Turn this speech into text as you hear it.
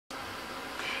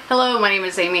Hello, my name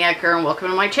is Amy Ecker and welcome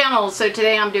to my channel. So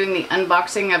today I'm doing the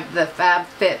unboxing of the Fab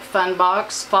Fit Fun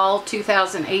box Fall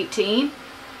 2018.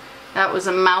 That was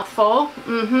a mouthful.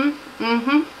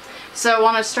 So I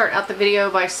want to start out the video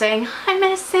by saying, hi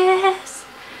missus!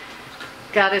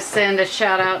 Gotta send a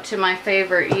shout out to my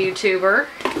favorite YouTuber.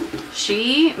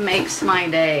 She makes my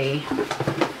day.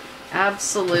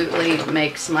 Absolutely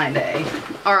makes my day.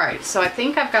 Alright, so I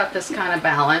think I've got this kind of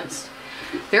balanced.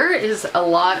 There is a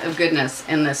lot of goodness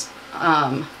in this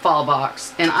fall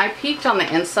box, and I peeked on the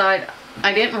inside.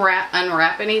 I didn't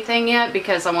unwrap anything yet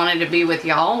because I wanted to be with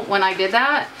y'all when I did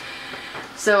that.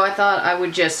 So I thought I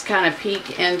would just kind of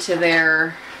peek into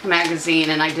their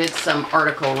magazine, and I did some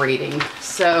article reading.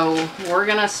 So we're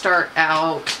gonna start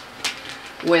out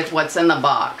with what's in the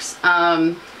box.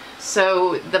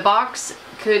 So the box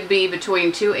could be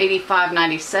between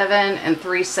 $285.97 and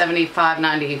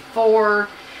 $375.94.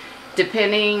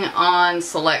 depending on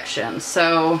selection.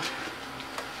 So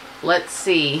let's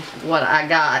see what I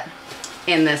got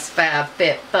in this Fab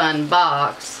Fit Fun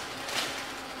box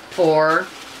for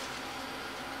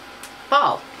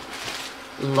fall.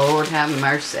 Lord have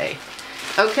mercy.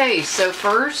 Okay, so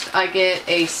first I get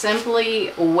a Simply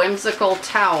Whimsical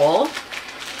towel,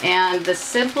 and the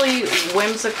Simply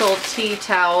Whimsical tea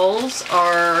towels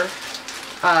are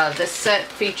the set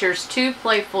features 2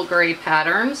 playful gray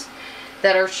patterns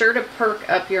that are sure to perk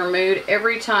up your mood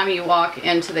every time you walk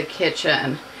into the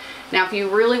kitchen. Now, if you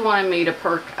really wanted me to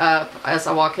perk up as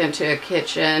I walk into a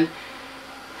kitchen,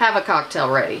 have a cocktail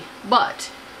ready.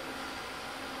 But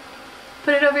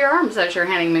put it over your arms as you're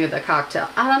handing me the cocktail.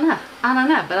 I don't know,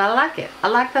 but I like it. I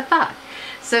like the thought.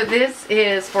 So this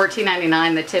is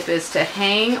 $14.99. The tip is to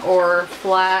hang it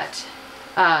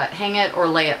or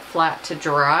lay it flat to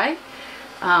dry.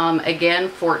 Again,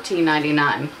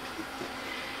 $14.99.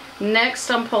 Next,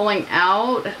 I'm pulling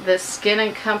out the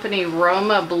Skin & Company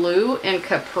Roma Blue in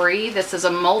Capri. This is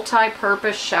a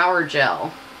multi-purpose shower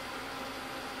gel.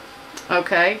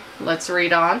 Okay, let's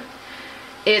read on.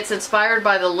 It's inspired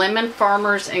by the lemon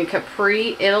farmers in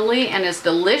Capri, Italy, and is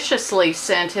deliciously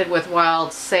scented with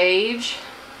wild sage,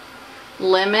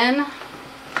 lemon,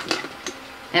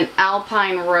 and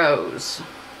alpine rose.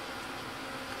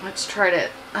 Let's try to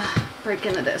break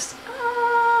into this.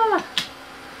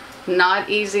 Not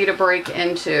easy to break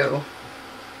into.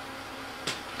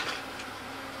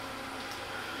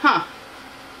 Huh.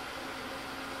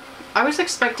 I was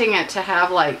expecting it to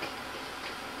have like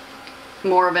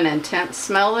more of an intense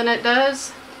smell than it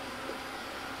does.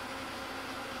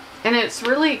 And it's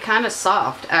really kind of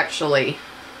soft, actually.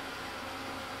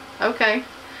 Okay.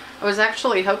 I was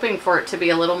actually hoping for it to be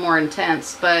a little more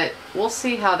intense, but we'll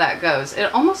see how that goes.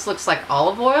 It almost looks like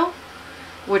olive oil,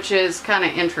 which is kind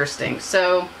of interesting.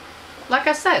 So, like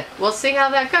I said, we'll see how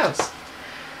that goes.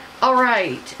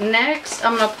 Alright, next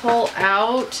I'm going to pull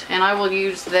out, and I will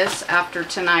use this after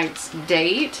tonight's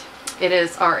date. It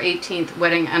is our 18th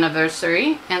wedding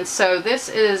anniversary. And so this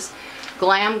is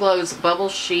Glam Glow's Bubble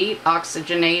Sheet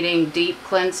Oxygenating Deep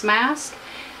Cleanse Mask.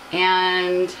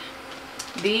 And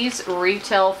these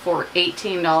retail for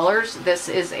 $18. This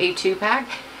is a 2-pack.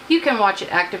 You can watch it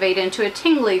activate into a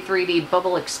tingly 3D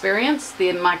bubble experience.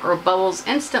 The micro bubbles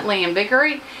instantly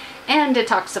invigorate and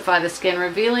detoxify the skin,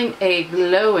 revealing a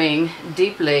glowing,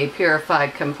 deeply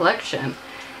purified complexion.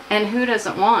 And who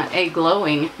doesn't want a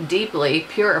glowing, deeply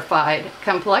purified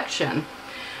complexion?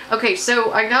 Okay,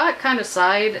 so I got kind of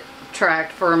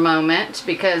sidetracked for a moment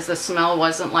because the smell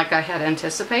wasn't like I had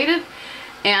anticipated.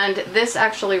 And this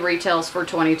actually retails for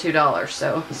 $22.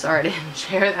 So sorry I didn't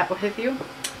share that with you.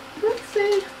 Let's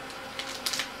see.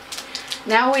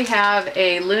 Now we have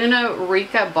a Luna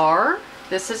Rica bar.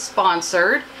 This is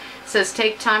sponsored. It says,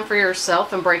 take time for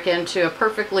yourself and break into a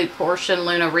perfectly portioned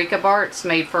Luna Rica bar. It's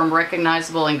made from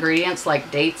recognizable ingredients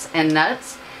like dates and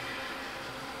nuts.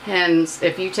 And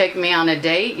if you take me on a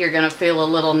date, you're going to feel a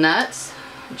little nuts.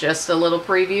 Just a little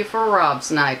preview for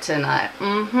Rob's night tonight.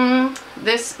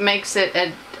 This makes it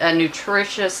a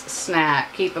nutritious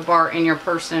snack. Keep a bar in your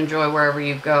purse and enjoy wherever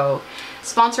you go.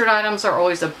 Sponsored items are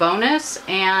always a bonus,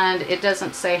 and it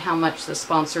doesn't say how much the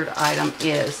sponsored item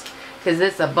is because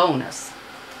it's a bonus.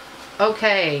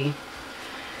 Okay,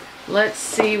 let's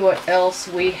see what else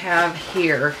we have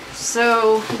here.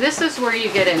 So this is where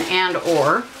you get an and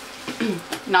or,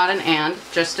 not an and,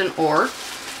 just an or.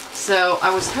 So I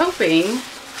was hoping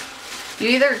you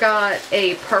either got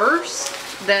a purse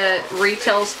that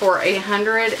retails for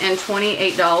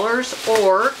 $128,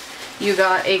 or you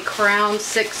got a Crown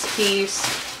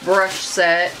 6-piece brush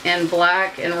set in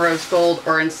black and rose gold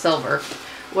or in silver.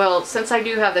 Well, since I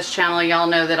do have this channel, y'all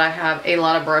know that I have a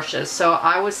lot of brushes, so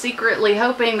I was secretly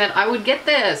hoping that I would get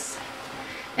this.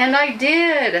 And I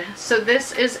did. So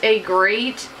this is a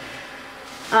great,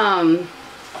 it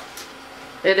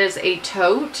is a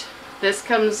tote. This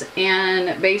comes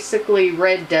in basically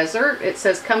red desert. It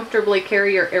says comfortably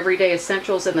carry your everyday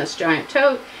essentials in this giant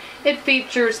tote. It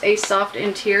features a soft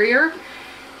interior,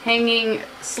 hanging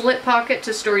slip pocket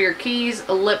to store your keys,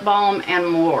 a lip balm, and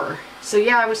more. So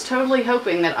yeah, I was totally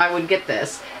hoping that I would get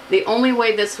this. The only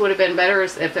way this would have been better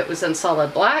is if it was in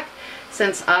solid black,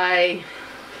 since I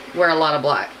wear a lot of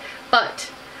black.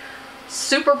 But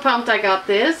super pumped I got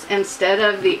this instead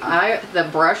of the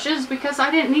brushes, because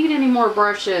I didn't need any more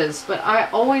brushes, but I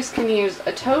always can use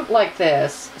a tote like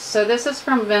this. So this is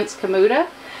from Vince Camuto.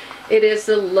 It is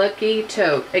the Lucky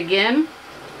Tote. Again,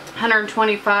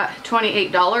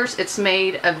 $128. It's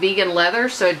made of vegan leather,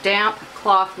 so a damp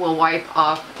cloth will wipe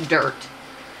off dirt.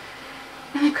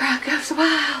 And the crowd goes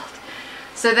wild.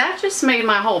 So that just made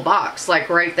my whole box, like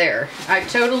right there. I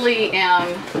totally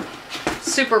am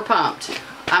super pumped.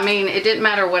 I mean, it didn't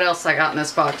matter what else I got in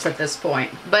this box at this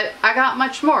point, but I got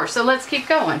much more, so let's keep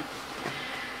going.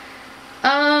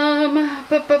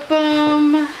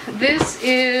 This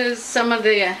is some of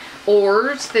the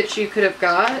oars that you could have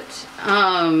got.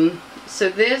 So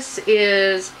this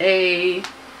is a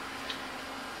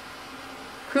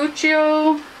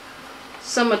Cuccio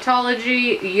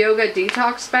Somatology Yoga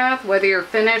Detox Bath. Whether you're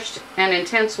finished an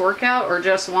intense workout or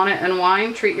just want to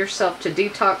unwind, treat yourself to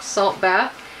detox salt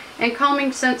bath and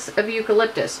calming scents of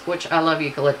eucalyptus, which I love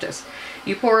eucalyptus.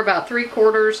 You pour about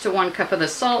 3/4 to 1 cup of the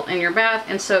salt in your bath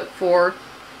and soak for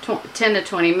 10 to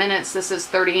 20 minutes. This is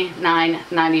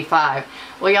 $39.95.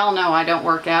 Well, y'all know I don't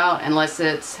work out unless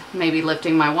it's maybe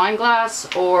lifting my wine glass,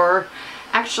 or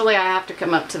actually I have to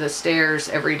come up to the stairs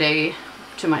every day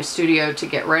to my studio to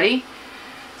get ready.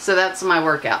 So that's my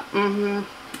workout. I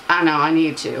know, I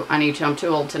need to. I'm too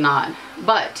old to not.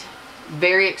 But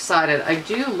very excited. I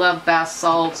do love bath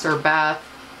salts or bath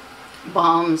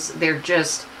bombs. They're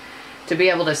just, to be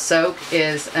able to soak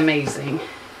is amazing.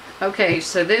 Okay,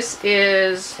 so this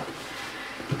is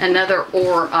another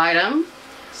oar item.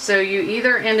 So you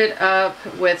either ended up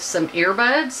with some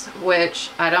earbuds, which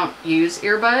I don't use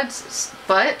earbuds,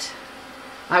 but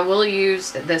I will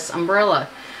use this umbrella.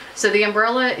 So the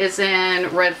umbrella is in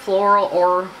red floral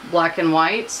or black and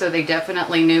white, so they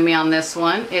definitely knew me on this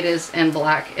one. It is in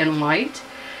black and white. It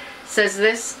says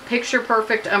this picture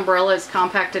perfect umbrella is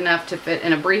compact enough to fit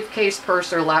in a briefcase,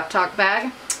 purse, or laptop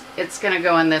bag. It's going to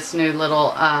go in this new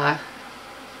little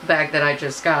bag that I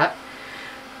just got.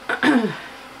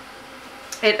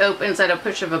 It opens at a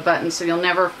push of a button, so you'll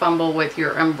never fumble with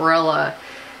your umbrella.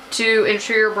 To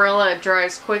ensure your umbrella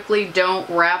dries quickly, don't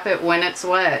wrap it when it's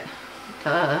wet.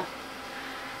 Duh.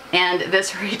 And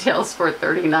this retails for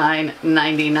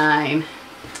 $39.99.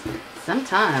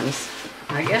 Sometimes,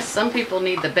 I guess some people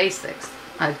need the basics.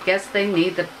 I guess they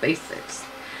need the basics.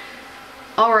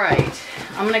 Alright,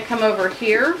 I'm going to come over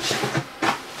here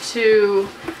to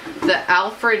the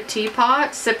Alfred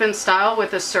teapot, sip in style,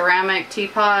 with a ceramic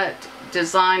teapot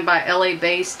designed by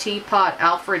LA-based Teapot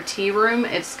Alfred Tea Room.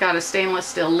 It's got a stainless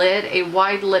steel lid, a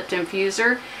wide-lipped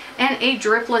infuser, and a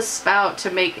dripless spout to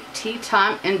make tea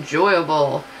time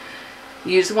enjoyable.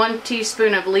 Use 1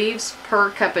 teaspoon of leaves per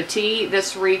cup of tea.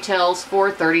 This retails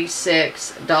for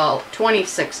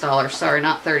 $26, sorry,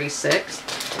 not $36.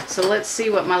 So let's see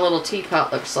what my little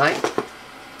teapot looks like.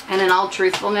 And in all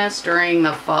truthfulness, during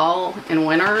the fall and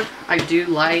winter, I do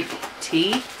like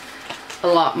tea a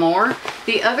lot more.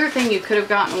 The other thing you could have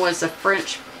gotten was a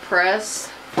French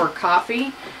press for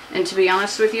coffee. And to be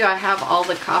honest with you, I have all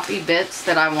the coffee bits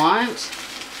that I want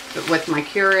with my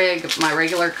Keurig, my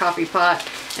regular coffee pot,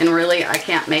 and really I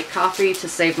can't make coffee to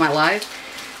save my life.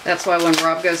 That's why when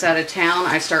Rob goes out of town,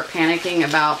 I start panicking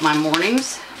about my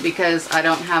mornings because I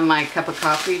don't have my cup of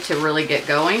coffee to really get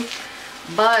going.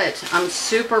 But I'm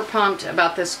super pumped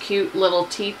about this cute little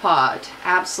teapot.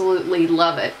 Absolutely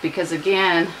love it because,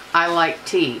 again, I like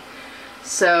tea.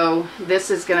 So this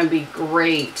is going to be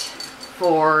great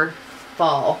for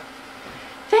fall.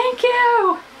 Thank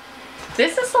you!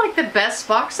 This is like the best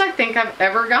box I think I've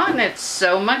ever gotten. It's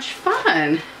so much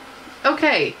fun.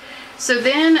 Okay, so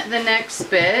then the next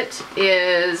bit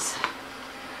is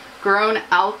from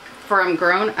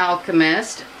Grown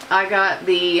Alchemist. I got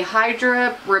the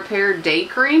Hydra Repair Day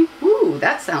Cream. Ooh,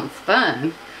 that sounds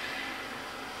fun.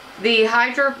 The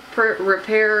Hydra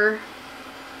Repair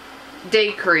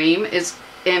Day Cream is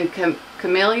in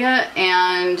Camellia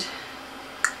and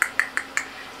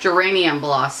Geranium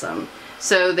Blossom.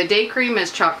 So the day cream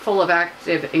is chock full of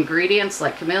active ingredients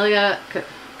like camellia,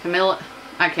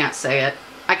 I can't say it.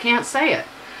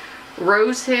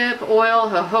 Rosehip oil,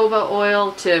 jojoba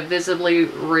oil to visibly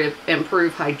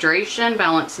improve hydration,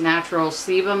 balance natural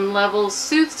sebum levels,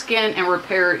 soothe skin, and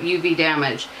repair UV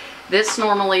damage. This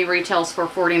normally retails for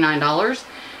 $49.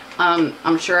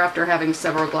 I'm sure after having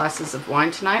several glasses of wine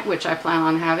tonight, which I plan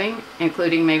on having,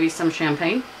 including maybe some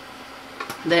champagne,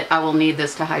 that I will need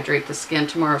this to hydrate the skin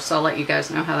tomorrow, so I'll let you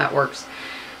guys know how that works.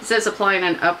 It says apply in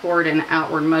an upward and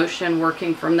outward motion,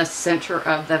 working from the center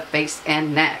of the face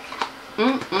and neck.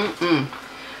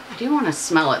 I do want to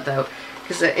smell it though,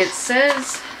 because it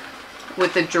says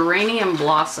with the geranium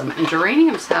blossom, and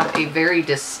geraniums have a very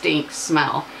distinct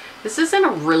smell. This is in a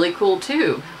really cool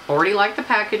tube. Already like the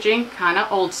packaging, kind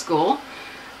of old school.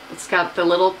 It's got the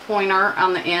little pointer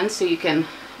on the end so you can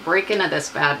break into this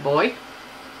bad boy.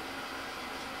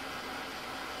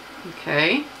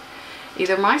 Okay.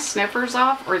 Either my sniffer's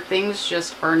off or things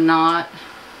just are not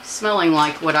smelling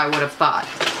like what I would have thought,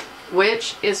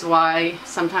 which is why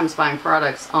sometimes buying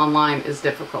products online is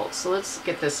difficult. So let's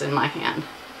get this in my hand.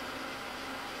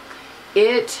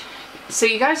 So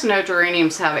you guys know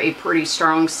geraniums have a pretty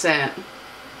strong scent.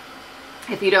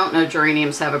 If you don't know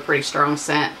geraniums have a pretty strong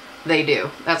scent, they do.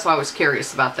 That's why I was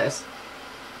curious about this.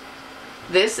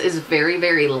 This is very,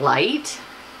 very light,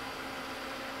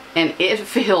 and it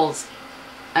feels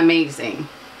amazing.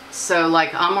 So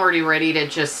like, I'm already ready to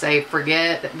just say,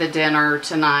 forget the dinner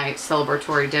tonight,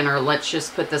 celebratory dinner. Let's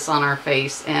just put this on our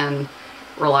face and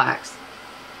relax.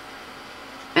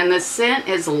 And the scent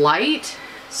is light,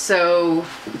 so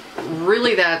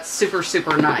really that's super,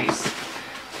 super nice.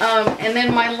 And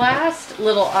then my last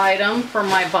little item from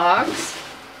my box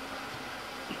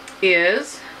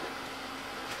is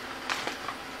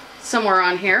somewhere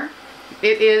on here.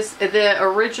 It is the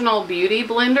original Beauty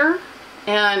Blender,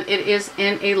 and it is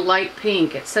in a light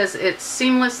pink. It says it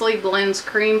seamlessly blends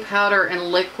cream, powder,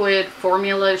 and liquid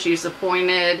formulas. Use the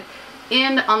pointed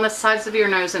end on the sides of your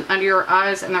nose and under your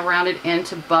eyes and the rounded end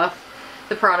to buff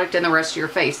the product and the rest of your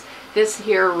face. This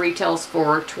here retails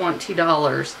for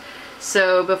 $20.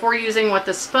 So before using with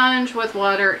the sponge with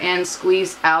water and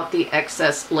squeeze out the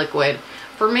excess liquid.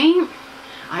 For me,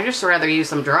 I just rather use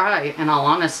them dry, in all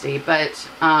honesty. But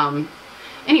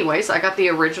anyways, I got the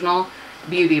original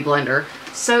Beauty Blender.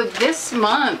 So this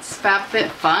month's Fab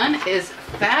Fit Fun is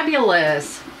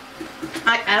fabulous.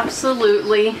 I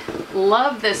absolutely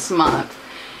love this month.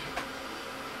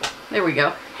 There we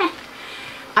go.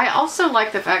 I also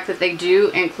like the fact that they do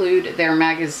include their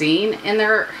magazine in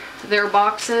their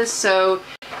boxes, so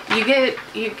you get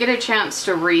a chance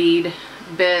to read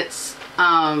bits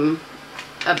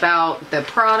about the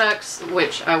products,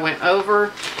 which I went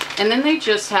over, and then they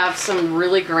just have some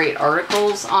really great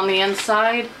articles on the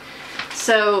inside.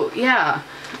 So yeah,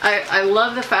 I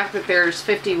love the fact that there's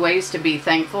 50 ways to be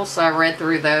thankful, so I read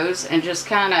through those and just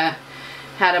kind of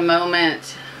had a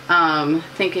moment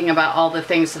thinking about all the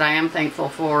things that I am thankful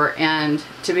for. And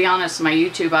to be honest, my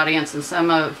YouTube audience and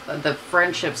some of the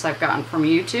friendships I've gotten from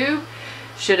YouTube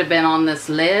should have been on this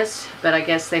list, but I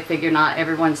guess they figure not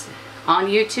everyone's on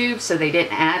YouTube, so they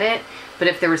didn't add it. But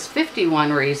if there was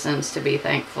 51 reasons to be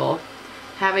thankful,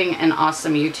 having an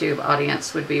awesome YouTube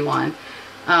audience would be one.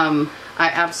 I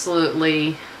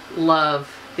absolutely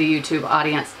love the YouTube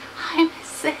audience. Hi,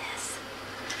 Mrs.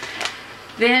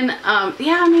 Then,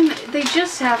 yeah, I mean, they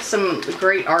just have some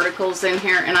great articles in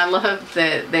here, and I love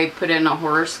that they put in a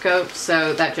horoscope,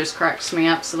 so that just cracks me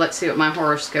up. So let's see what my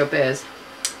horoscope is.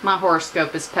 My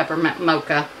horoscope is peppermint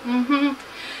mocha.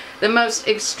 The most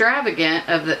extravagant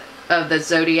of the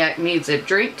zodiac needs a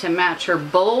drink to match her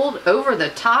bold,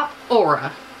 over-the-top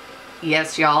aura.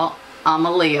 Yes, y'all, I'm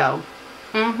a Leo.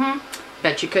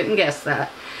 Bet you couldn't guess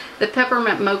that. The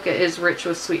peppermint mocha is rich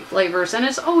with sweet flavors and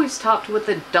is always topped with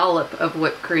a dollop of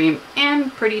whipped cream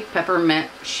and pretty peppermint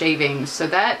shavings. So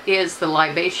that is the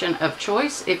libation of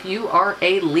choice if you are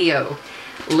a Leo.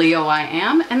 Leo I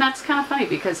am, and that's kind of funny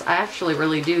because I actually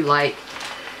really do like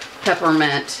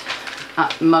peppermint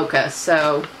mocha,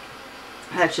 so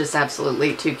that's just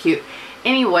absolutely too cute.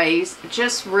 Anyways,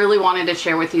 just really wanted to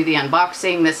share with you the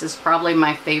unboxing. This is probably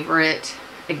my favorite,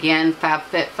 again, Fab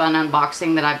Fit Fun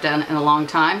unboxing that I've done in a long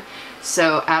time.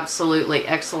 So absolutely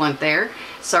excellent there.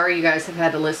 Sorry you guys have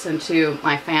had to listen to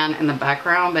my fan in the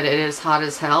background, but it is hot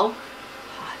as hell.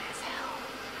 Hot as hell.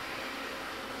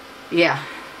 Yeah.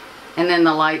 And then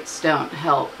the lights don't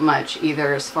help much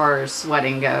either as far as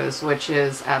sweating goes, which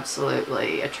is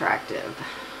absolutely attractive.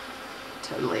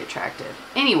 Totally attractive.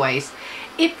 Anyways,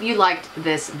 if you liked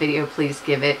this video, please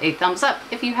give it a thumbs up.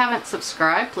 If you haven't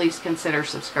subscribed, please consider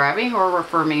subscribing or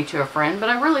refer me to a friend. But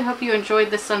I really hope you enjoyed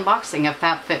this unboxing of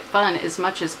Fab Fit Fun as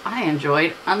much as I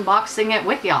enjoyed unboxing it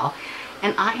with y'all.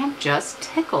 And I am just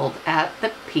tickled at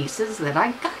the pieces that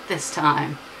I got this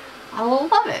time. I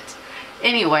love it.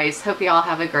 Anyways, hope you all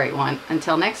have a great one.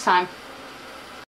 Until next time.